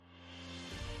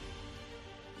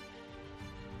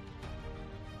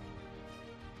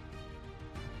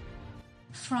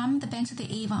From the banks of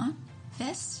the Avon,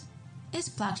 this is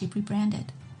Black Sheep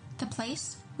Rebranded, the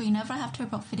place where you never have to worry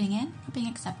about fitting in or being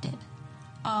accepted.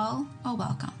 All are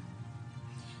welcome.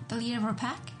 The leader of our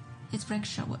pack is Rick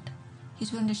Sherwood.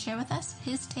 He's willing to share with us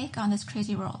his take on this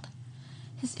crazy world.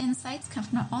 His insights come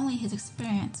from not only his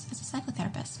experience as a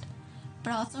psychotherapist,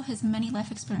 but also his many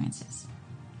life experiences.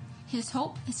 His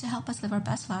hope is to help us live our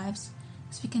best lives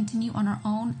as we continue on our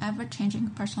own ever-changing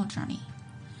personal journey.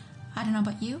 I don't know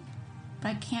about you, but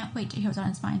I can't wait to hear what's on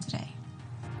his mind today.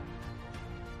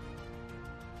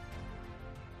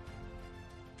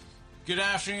 Good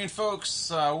afternoon, folks.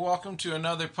 Welcome to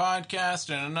another podcast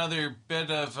and another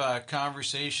bit of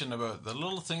conversation about the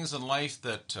little things in life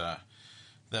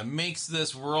that makes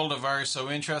this world of ours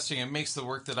so interesting and makes the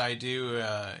work that I do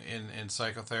in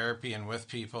psychotherapy and with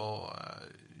people,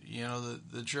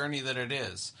 the journey that it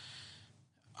is.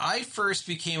 I first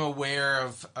became aware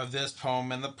of this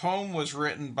poem, and the poem was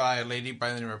written by a lady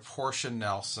by the name of Portia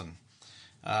Nelson.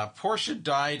 Portia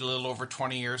died a little over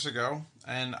 20 years ago,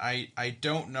 and I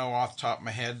don't know off the top of my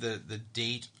head the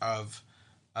date of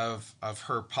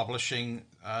her publishing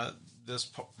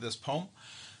this poem,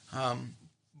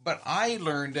 but I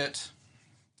learned it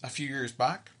a few years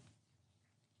back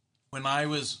when I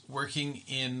was working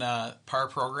in PAR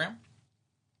program.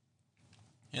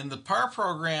 And the PAR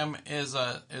program is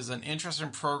an interesting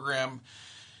program,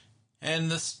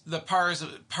 and the PAR is a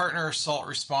partner assault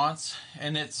response,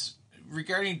 and it's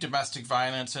regarding domestic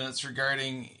violence, and it's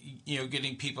regarding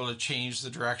getting people to change the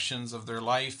directions of their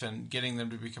life and getting them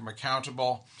to become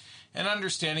accountable, and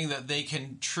understanding that they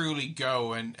can truly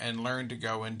go and learn to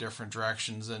go in different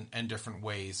directions and different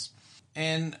ways.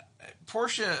 And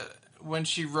Portia, when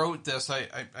she wrote this, I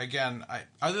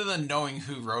other than knowing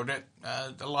who wrote it,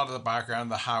 a lot of the background,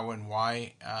 the how and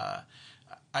why,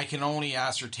 I can only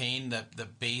ascertain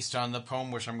that based on the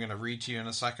poem, which I'm going to read to you in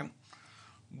a second,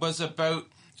 was about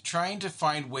trying to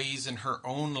find ways in her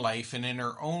own life and in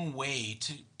her own way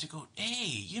to go, hey,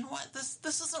 you know what, this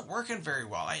isn't working very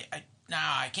well.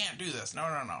 I can't do this. No.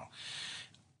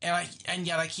 And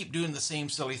yet I keep doing the same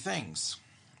silly things.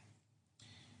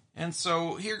 And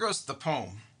so here goes the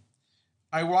poem.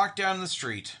 I walk down the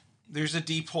street. There's a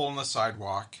deep hole in the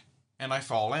sidewalk, and I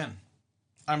fall in.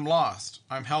 I'm lost.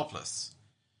 I'm helpless.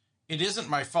 It isn't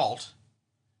my fault.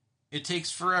 It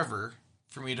takes forever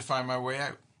for me to find my way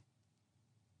out.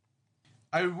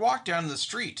 I walk down the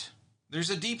street. There's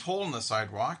a deep hole in the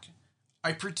sidewalk.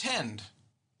 I pretend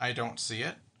I don't see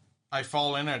it. I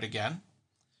fall in it again.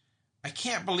 I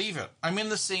can't believe it. I'm in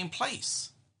the same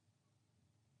place.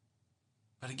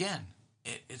 But again,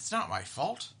 it's not my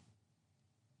fault.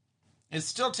 It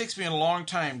still takes me a long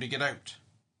time to get out.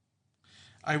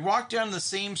 I walk down the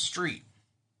same street.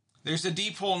 There's a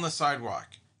deep hole in the sidewalk.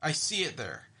 I see it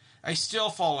there. I still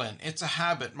fall in. It's a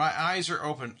habit. My eyes are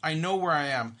open. I know where I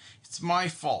am. It's my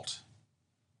fault.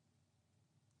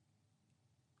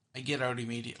 I get out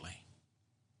immediately.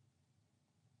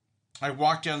 I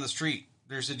walk down the street.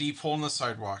 There's a deep hole in the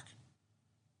sidewalk.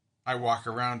 I walk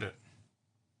around it.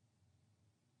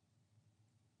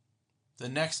 The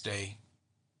next day,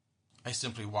 I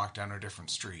simply walk down a different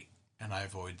street and I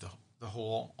avoid the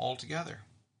hole altogether.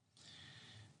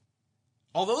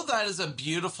 Although that is a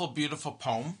beautiful, beautiful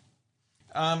poem,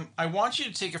 I want you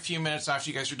to take a few minutes after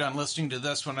you guys are done listening to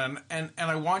this one, and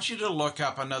I want you to look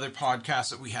up another podcast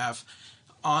that we have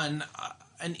on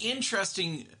an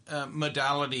interesting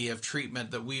modality of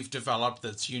treatment that we've developed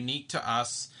that's unique to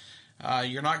us.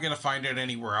 You're not going to find it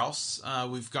anywhere else.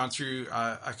 We've gone through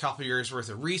a couple of years worth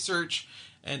of research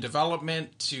and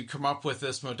development to come up with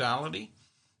this modality.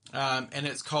 And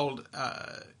it's called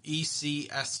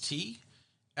ECST,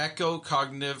 Echo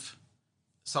Cognitive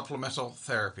Supplemental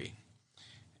Therapy.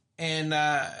 And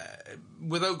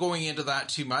without going into that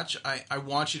too much, I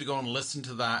want you to go and listen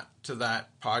to that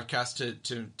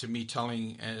podcast to me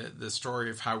telling the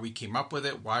story of how we came up with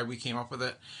it, why we came up with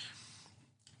it.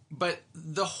 But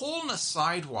the hole in the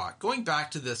sidewalk, going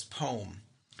back to this poem,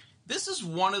 this is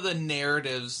one of the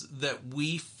narratives that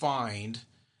we find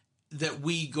that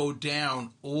we go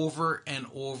down over and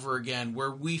over again,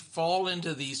 where we fall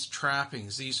into these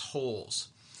trappings, these holes,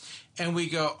 and we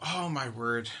go, oh my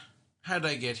word, how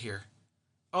did I get here?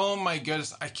 Oh my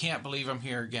goodness, I can't believe I'm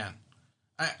here again.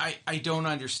 I don't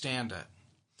understand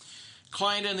it.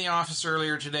 Client in the office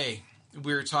earlier today,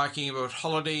 we were talking about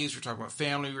holidays, we're talking about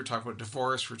family, we're talking about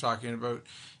divorce, we're talking about,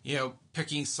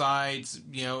 picking sides,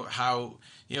 how,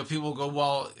 people go,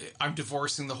 well, I'm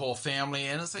divorcing the whole family.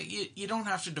 And it's like, you don't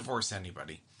have to divorce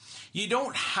anybody. You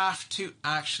don't have to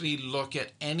actually look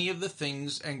at any of the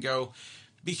things and go,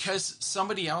 because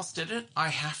somebody else did it, I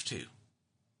have to.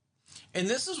 And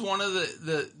this is one of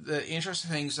the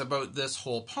interesting things about this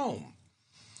whole poem,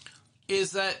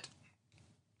 is that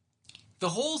the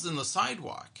holes in the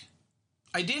sidewalk,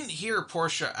 I didn't hear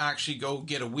Portia actually go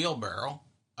get a wheelbarrow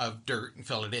of dirt and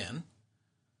fill it in.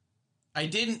 I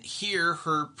didn't hear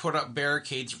her put up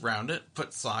barricades around it,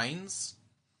 put signs.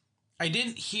 I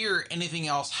didn't hear anything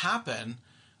else happen.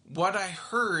 What I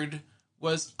heard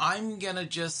was, I'm going to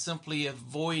just simply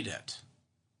avoid it.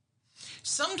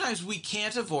 Sometimes we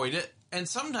can't avoid it, and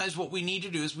sometimes what we need to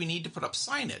do is we need to put up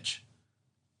signage.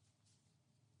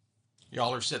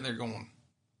 Y'all are sitting there going,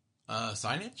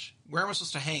 signage? Where am I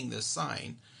supposed to hang this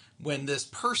sign when this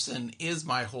person is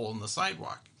my hole in the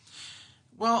sidewalk?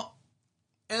 Well,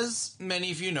 as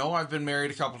many of you know, I've been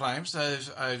married a couple times.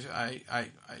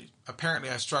 Apparently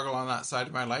I struggle on that side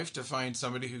of my life to find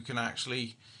somebody who can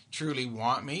actually truly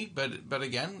want me. But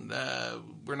again,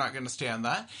 we're not going to stay on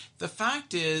that. The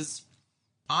fact is,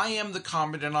 I am the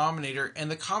common denominator, and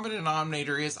the common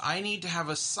denominator is I need to have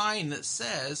a sign that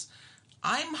says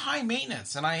I'm high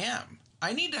maintenance, and I am.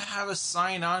 I need to have a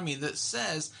sign on me that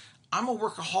says I'm a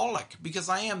workaholic, because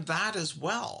I am that as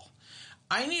well.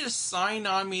 I need a sign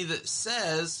on me that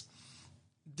says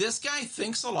this guy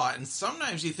thinks a lot, and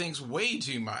sometimes he thinks way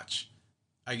too much.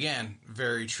 Again,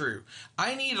 very true.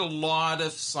 I need a lot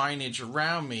of signage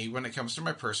around me when it comes to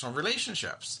my personal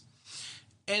relationships.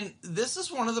 And this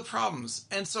is one of the problems.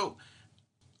 And so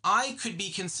I could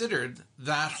be considered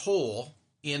that hole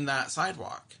in that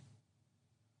sidewalk,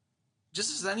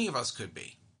 just as any of us could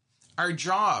be. Our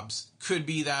jobs could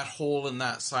be that hole in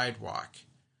that sidewalk.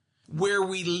 Where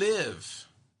we live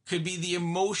could be the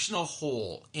emotional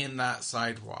hole in that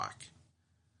sidewalk.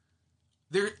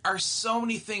 There are so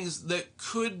many things that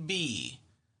could be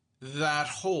that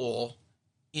hole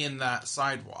in that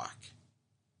sidewalk.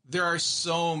 There are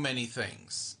so many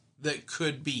things that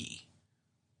could be.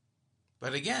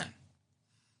 But again,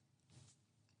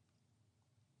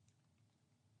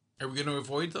 are we going to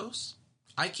avoid those?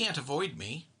 I can't avoid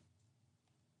me.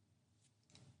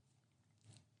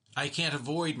 I can't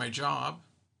avoid my job.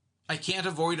 I can't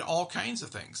avoid all kinds of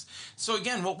things. So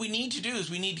again, what we need to do is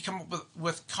we need to come up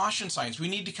with caution signs. We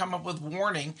need to come up with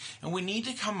warning, and we need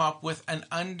to come up with an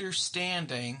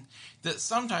understanding that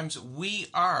sometimes we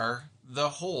are the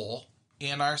hole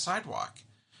in our sidewalk.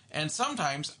 And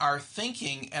sometimes our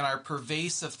thinking and our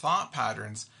pervasive thought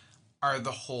patterns are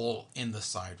the hole in the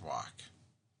sidewalk.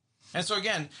 And so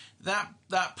again, that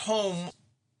poem,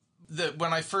 that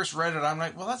when I first read it, I'm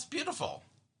like, well, that's beautiful.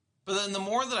 But then the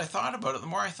more that I thought about it, the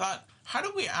more I thought, how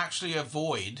do we actually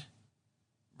avoid,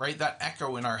 right, that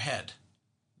echo in our head?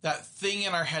 That thing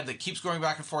in our head that keeps going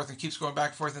back and forth and keeps going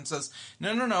back and forth and says,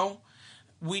 no,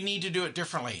 we need to do it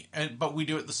differently, but we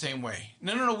do it the same way.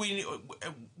 No,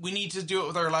 we need to do it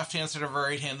with our left hand instead of our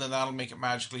right hand, then that'll make it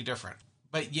magically different.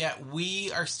 But yet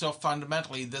we are still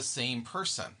fundamentally the same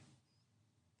person.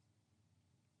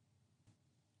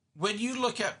 When you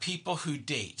look at people who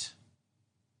date,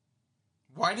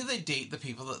 why do they date the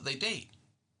people that they date?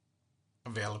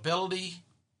 Availability,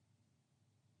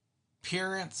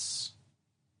 appearance.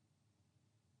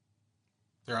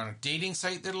 They're on a dating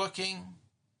site, they're looking.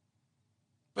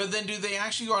 But then do they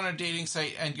actually go on a dating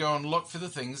site and go and look for the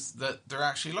things that they're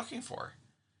actually looking for?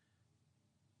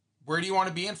 Where do you want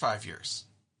to be in 5 years?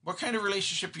 What kind of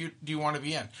relationship do you want to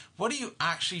be in? What are you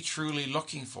actually truly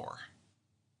looking for?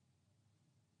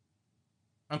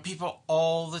 And people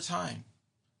all the time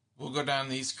will go down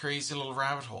these crazy little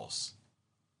rabbit holes.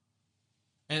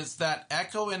 And it's that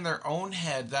echo in their own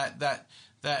head,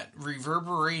 that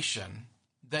reverberation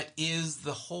that is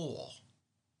the whole.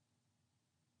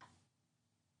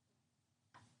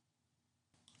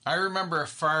 I remember a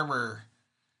farmer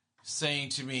saying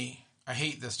to me, I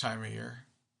hate this time of year.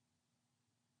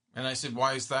 And I said,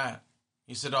 why is that?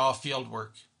 He said, field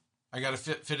work. I got to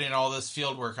fit in all this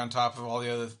field work on top of all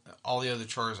the other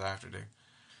chores I have to do.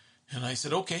 And I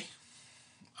said, okay,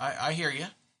 I hear you.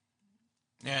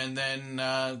 And then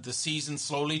the season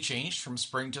slowly changed from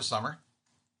spring to summer.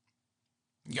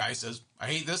 The guy says, I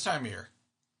hate this time of year.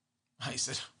 I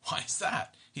said, why is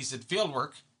that? He said, field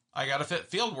work. I got to fit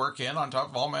field work in on top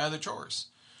of all my other chores.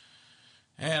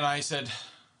 And I said,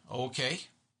 okay.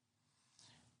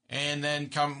 And then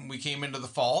we came into the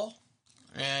fall.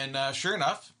 And sure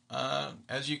enough,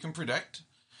 as you can predict,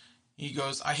 he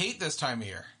goes, I hate this time of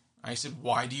year. I said,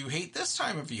 why do you hate this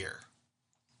time of year?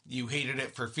 You hated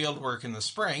it for field work in the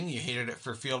spring. You hated it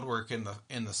for field work in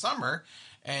the summer.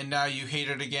 And now you hate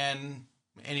it again.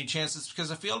 Any chance it's because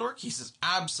of field work? He says,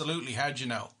 absolutely. How'd you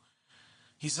know?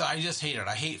 He said, I just hate it.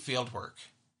 I hate field work.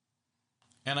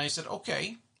 And I said,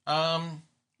 okay,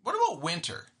 what about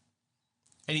winter?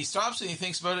 And he stops and he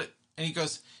thinks about it. And he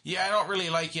goes, yeah, I don't really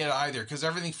like it either because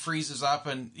everything freezes up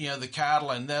and, the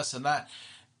cattle and this and that.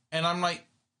 And I'm like,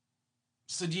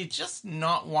 so do you just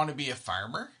not want to be a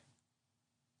farmer?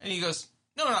 And he goes,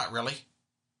 no, not really.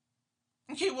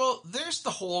 Okay, well, there's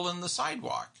the hole in the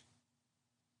sidewalk.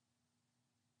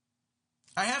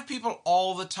 I have people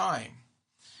all the time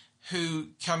who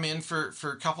come in for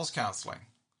couples counseling.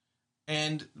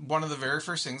 And one of the very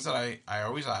first things that I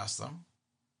always ask them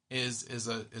is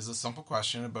a simple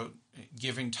question about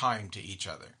giving time to each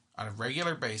other on a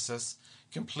regular basis,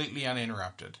 completely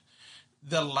uninterrupted.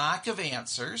 The lack of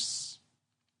answers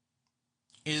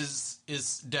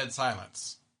is dead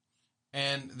silence.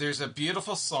 And there's a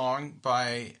beautiful song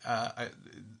by,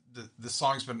 the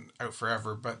song's been out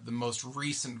forever, but the most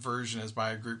recent version is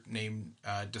by a group named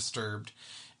Disturbed,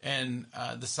 and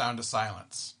The Sound of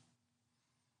Silence.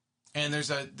 And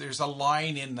there's a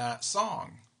line in that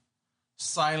song: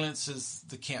 silence is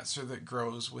the cancer that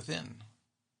grows within.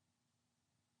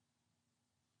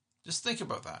 Just think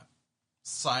about that.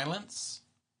 Silence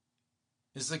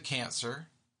is the cancer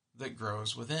that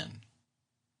grows within.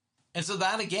 And so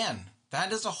that, again,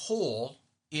 that is a hole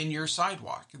in your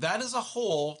sidewalk. That is a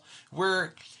hole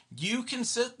where you can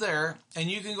sit there and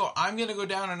you can go, I'm going to go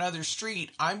down another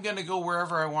street. I'm going to go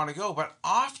wherever I want to go. But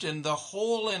often the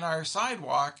hole in our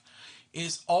sidewalk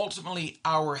is ultimately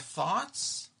our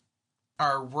thoughts,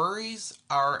 our worries,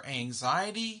 our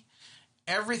anxiety,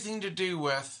 everything to do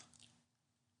with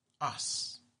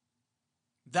us.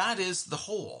 That is the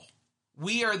hole.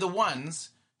 We are the ones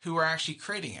who are actually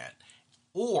creating it,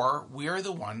 or we are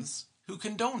the ones who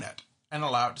condone it and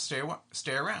allow it to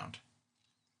stay around.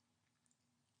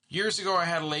 Years ago, I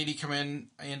had a lady come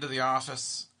into the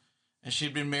office, and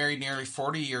she'd been married nearly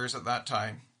 40 years at that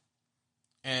time.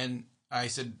 And I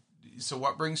said, so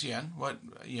what brings you in? What,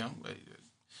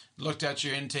 looked at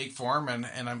your intake form, and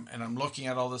I'm looking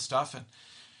at all this stuff.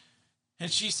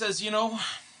 And she says,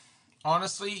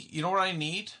 honestly, you know what I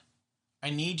need? I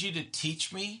need you to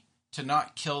teach me to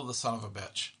not kill the son of a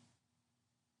bitch.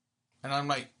 And I'm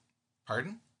like,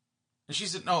 pardon? And she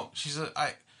said, no. She said,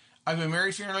 I've been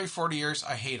married for nearly 40 years.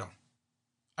 I hate him.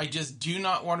 I just do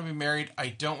not want to be married. I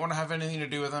don't want to have anything to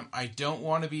do with him. I don't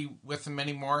want to be with him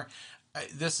anymore.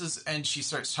 And she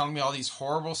starts telling me all these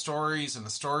horrible stories, and the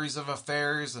stories of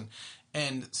affairs,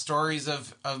 and stories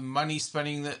of money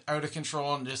spending that out of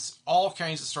control, and just all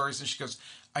kinds of stories. And she goes,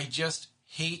 I just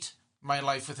hate my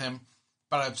life with him,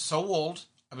 but I'm so old.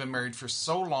 I've been married for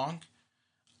so long.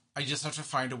 I just have to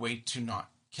find a way to not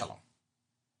kill him.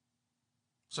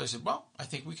 So I said, well, I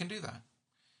think we can do that.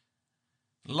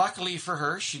 Luckily for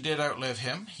her, she did outlive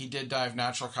him. He did die of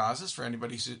natural causes, for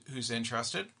anybody who's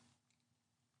interested.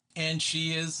 And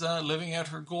she is living out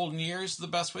her golden years the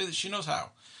best way that she knows how.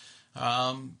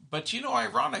 But,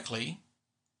 ironically,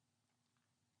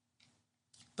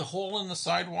 the hole in the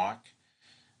sidewalk,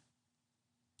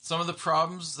 some of the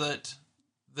problems that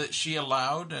she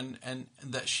allowed and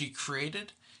that she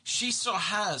created, she still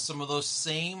has some of those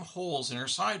same holes in her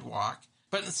sidewalk.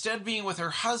 But instead of being with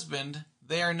her husband,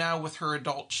 they are now with her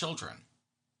adult children.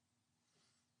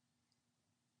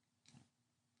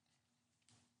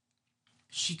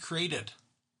 She created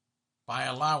by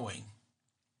allowing,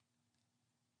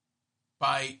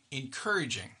 by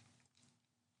encouraging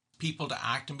people to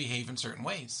act and behave in certain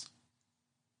ways.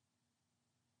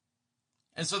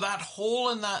 And so that hole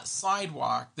in that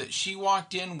sidewalk that she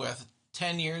walked in with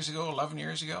 10 years ago, 11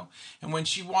 years ago, and when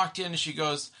she walked in, she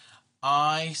goes,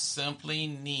 I simply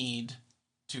need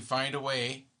to find a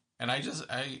way. And I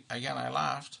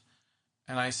laughed.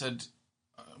 And I said,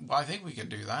 well, I think we could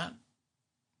do that.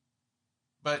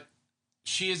 But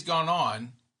she has gone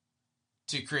on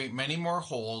to create many more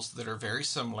holes that are very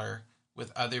similar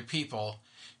with other people,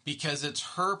 because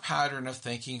it's her pattern of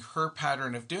thinking, her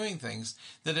pattern of doing things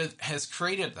that has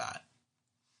created that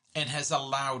and has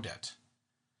allowed it.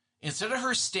 Instead of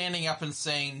her standing up and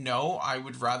saying, no, I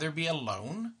would rather be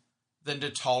alone than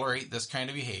to tolerate this kind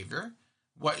of behavior,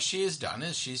 what she has done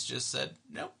is she's just said,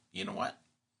 no, you know what?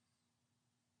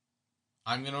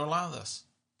 I'm going to allow this.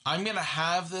 I'm going to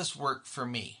have this work for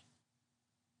me.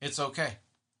 It's okay.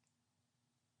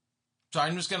 So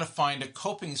I'm just going to find a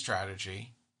coping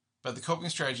strategy, but the coping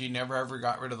strategy never ever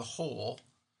got rid of the hole.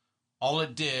 All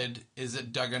it did is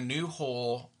it dug a new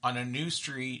hole on a new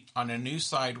street, on a new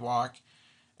sidewalk,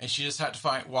 and she just had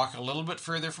to walk a little bit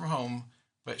further from home,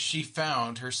 but she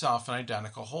found herself an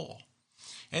identical hole.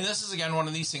 And this is, again, one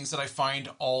of these things that I find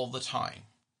all the time.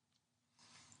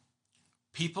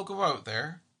 People go out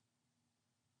there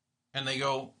and they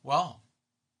go, well,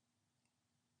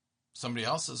 somebody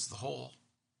else is the hole.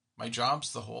 My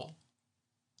job's the hole.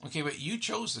 Okay, but you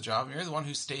chose the job, and you're the one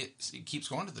who keeps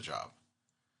going to the job.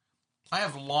 I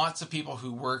have lots of people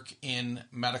who work in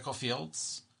medical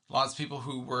fields, lots of people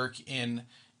who work in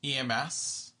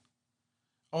EMS.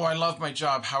 Oh, I love my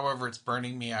job, however, it's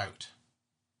burning me out.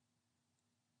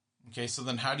 Okay, so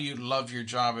then how do you love your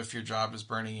job if your job is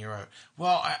burning you out?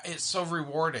 Well, it's so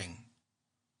rewarding.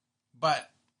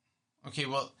 But, okay,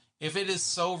 well, if it is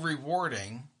so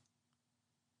rewarding,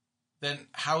 then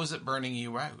how is it burning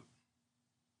you out?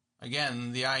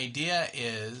 Again, the idea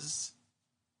is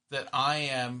that I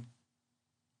am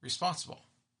responsible.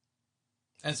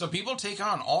 And so people take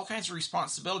on all kinds of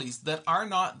responsibilities that are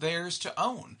not theirs to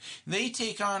own. They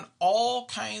take on all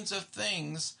kinds of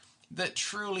things that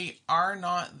truly are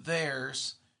not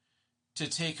theirs to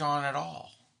take on at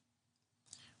all.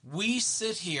 We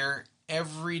sit here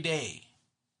every day.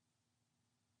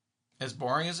 As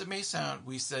boring as it may sound,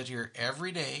 we sit here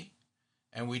every day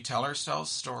and we tell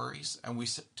ourselves stories and we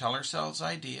tell ourselves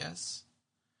ideas.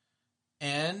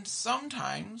 And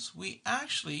sometimes we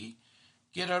actually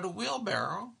get out a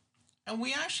wheelbarrow and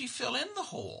we actually fill in the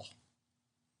hole.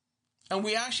 And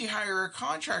we actually hire a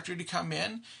contractor to come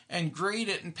in and grade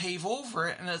it and pave over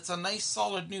it, and it's a nice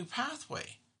solid new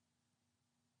pathway.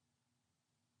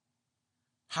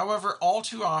 However, all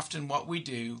too often what we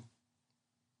do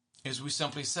is we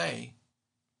simply say,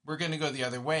 we're going to go the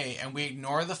other way, and we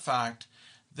ignore the fact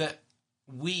that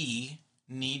we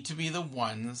need to be the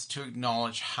ones to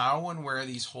acknowledge how and where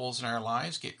these holes in our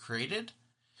lives get created,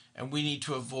 and we need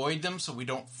to avoid them so we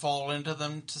don't fall into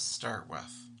them to start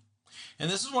with. And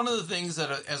this is one of the things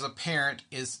that as a parent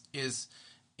is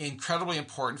incredibly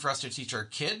important for us to teach our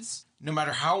kids. No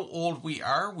matter how old we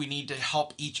are, we need to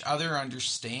help each other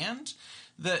understand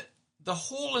that the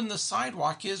hole in the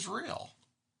sidewalk is real.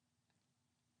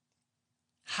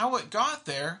 How it got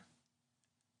there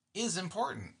is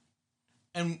important.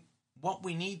 And what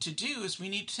we need to do is we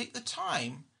need to take the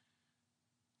time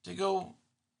to go,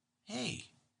 hey,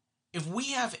 if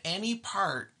we have any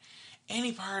part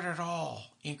at all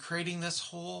in creating this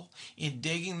hole, in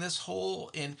digging this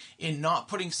hole, in not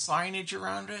putting signage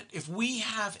around it, if we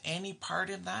have any part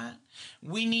in that,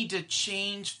 we need to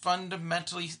change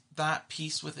fundamentally that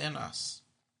piece within us.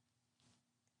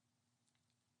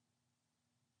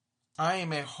 I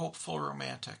am a hopeful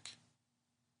romantic.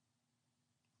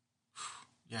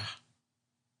 Yeah.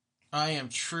 I am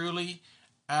truly,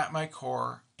 at my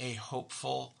core, a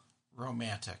hopeful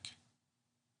romantic.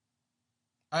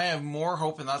 I have more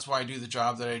hope, and that's why I do the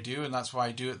job that I do, and that's why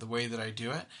I do it the way that I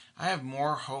do it. I have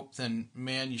more hope than,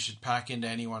 man, you should pack into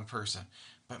any one person.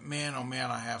 But man, oh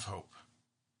man, I have hope.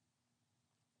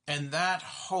 And that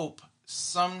hope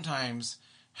sometimes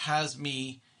has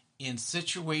me in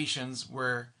situations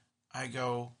where I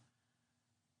go,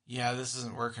 yeah, this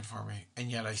isn't working for me.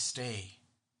 And yet I stay.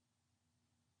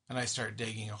 And I start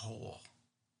digging a hole.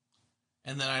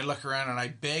 And then I look around and I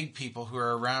beg people who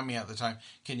are around me at the time,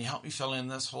 can you help me fill in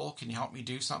this hole? Can you help me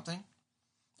do something?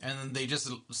 And then they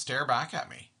just stare back at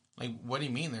me. Like, what do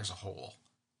you mean there's a hole?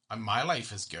 My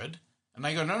life is good. And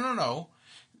I go, no.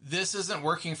 This isn't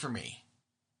working for me.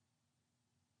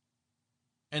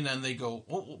 And then they go,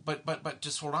 oh, but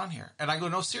just hold on here. And I go,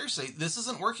 no, seriously, this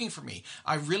isn't working for me.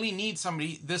 I really need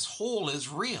somebody. This hole is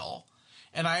real.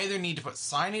 And I either need to put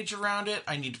signage around it,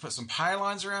 I need to put some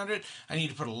pylons around it, I need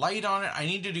to put a light on it, I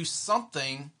need to do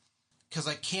something because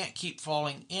I can't keep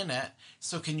falling in it.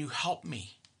 So can you help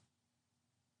me?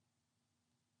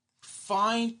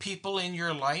 Find people in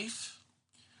your life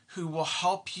who will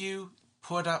help you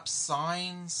put up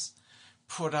signs,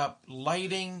 put up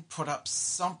lighting, put up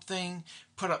something,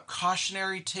 put up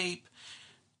cautionary tape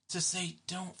to say,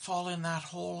 don't fall in that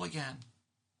hole again.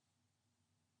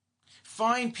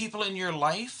 Find people in your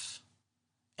life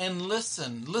and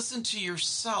listen to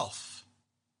yourself.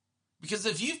 Because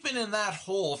if you've been in that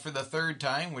hole for the third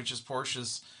time, which is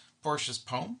Portia's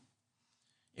poem,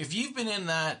 if you've been in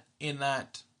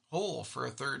that hole for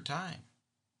a third time,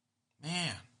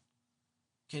 man,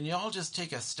 can y'all just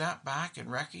take a step back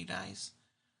and recognize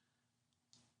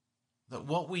that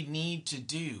what we need to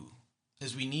do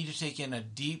is we need to take in a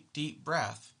deep, deep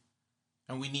breath,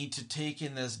 and we need to take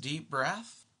in this deep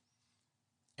breath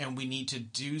and we need to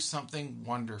do something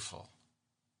wonderful.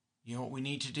 You know what we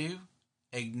need to do?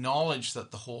 Acknowledge that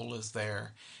the hole is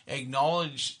there.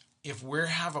 Acknowledge if we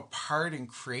have a part in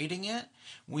creating it,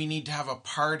 we need to have a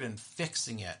part in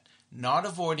fixing it, not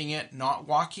avoiding it, not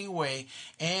walking away.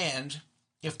 And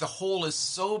if the hole is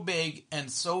so big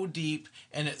and so deep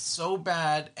and it's so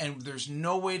bad and there's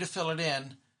no way to fill it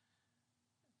in,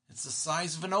 it's the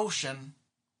size of an ocean,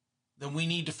 then we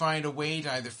need to find a way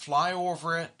to either fly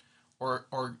over it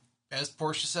or as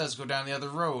Portia says, go down the other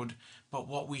road. But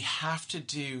what we have to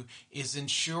do is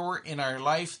ensure in our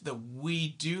life that we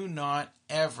do not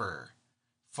ever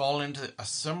fall into a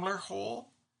similar hole,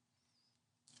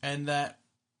 and that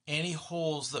any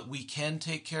holes that we can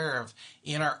take care of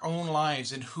in our own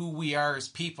lives and who we are as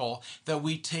people, that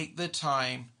we take the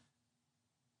time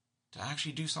to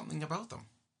actually do something about them.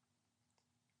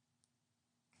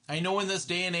 I know in this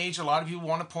day and age, a lot of people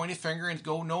want to point a finger and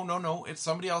go, no, it's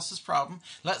somebody else's problem.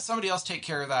 Let somebody else take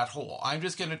care of that hole. I'm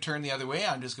just going to turn the other way.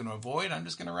 I'm just going to avoid. I'm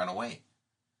just going to run away.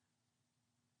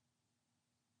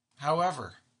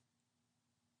 However,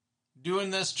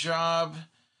 doing this job,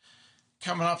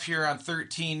 coming up here on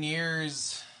 13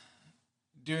 years,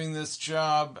 doing this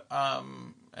job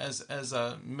as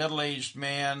a middle-aged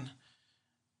man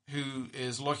who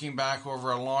is looking back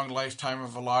over a long lifetime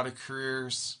of a lot of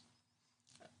careers,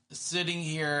 sitting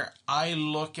here, I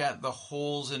look at the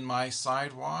holes in my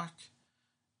sidewalk,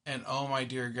 and oh my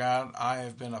dear God, I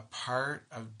have been a part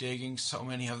of digging so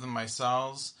many of them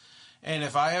myself. And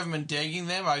if I haven't been digging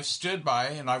them, I've stood by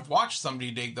and I've watched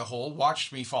somebody dig the hole,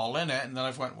 watched me fall in it, and then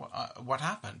I've went, what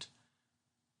happened?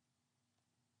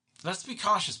 Let's be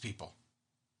cautious, people.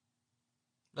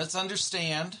 Let's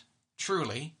understand,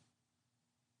 truly,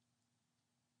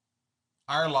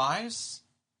 our lives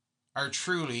are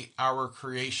truly our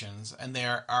creations, and they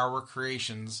are our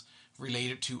creations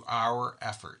related to our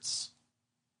efforts.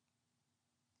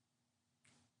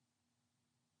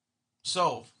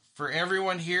 So, for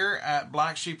everyone here at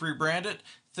Black Sheep Rebranded,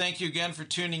 thank you again for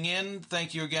tuning in.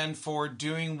 Thank you again for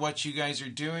doing what you guys are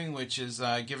doing, which is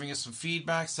giving us some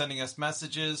feedback, sending us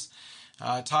messages,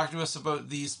 talking to us about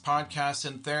these podcasts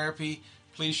and therapy.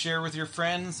 Please share with your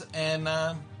friends, and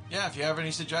if you have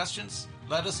any suggestions,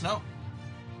 let us know.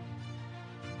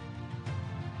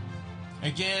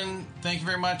 Again, thank you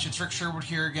very much. It's Rick Sherwood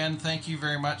here again. Thank you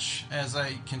very much. As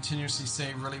I continuously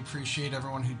say, really appreciate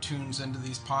everyone who tunes into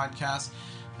these podcasts.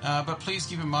 But please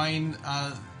keep in mind,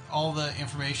 all the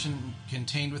information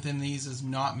contained within these is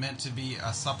not meant to be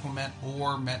a supplement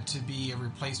or meant to be a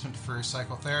replacement for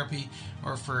psychotherapy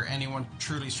or for anyone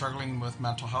truly struggling with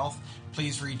mental health.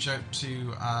 Please reach out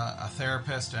to a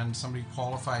therapist and somebody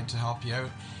qualified to help you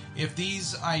out. If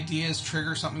these ideas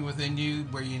trigger something within you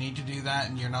where you need to do that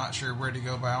and you're not sure where to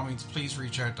go, by all means, please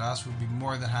reach out to us. We'd be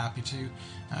more than happy to.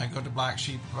 Go to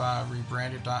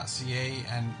blacksheeprebranded.ca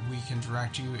and we can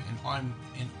direct you in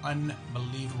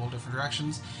unbelievable different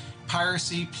directions.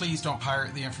 Piracy, please don't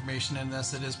pirate the information in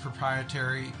this. It is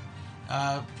proprietary.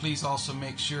 Please also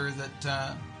make sure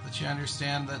that you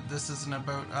understand that this isn't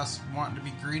about us wanting to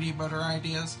be greedy about our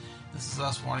ideas. This is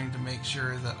us wanting to make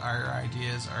sure that our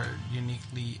ideas are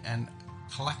uniquely and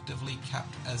collectively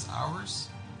kept as ours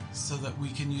so that we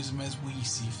can use them as we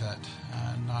see fit,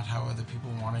 not how other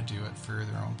people want to do it for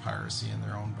their own piracy and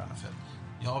their own benefit.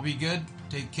 Y'all be good.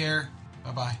 Take care.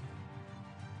 Bye-bye.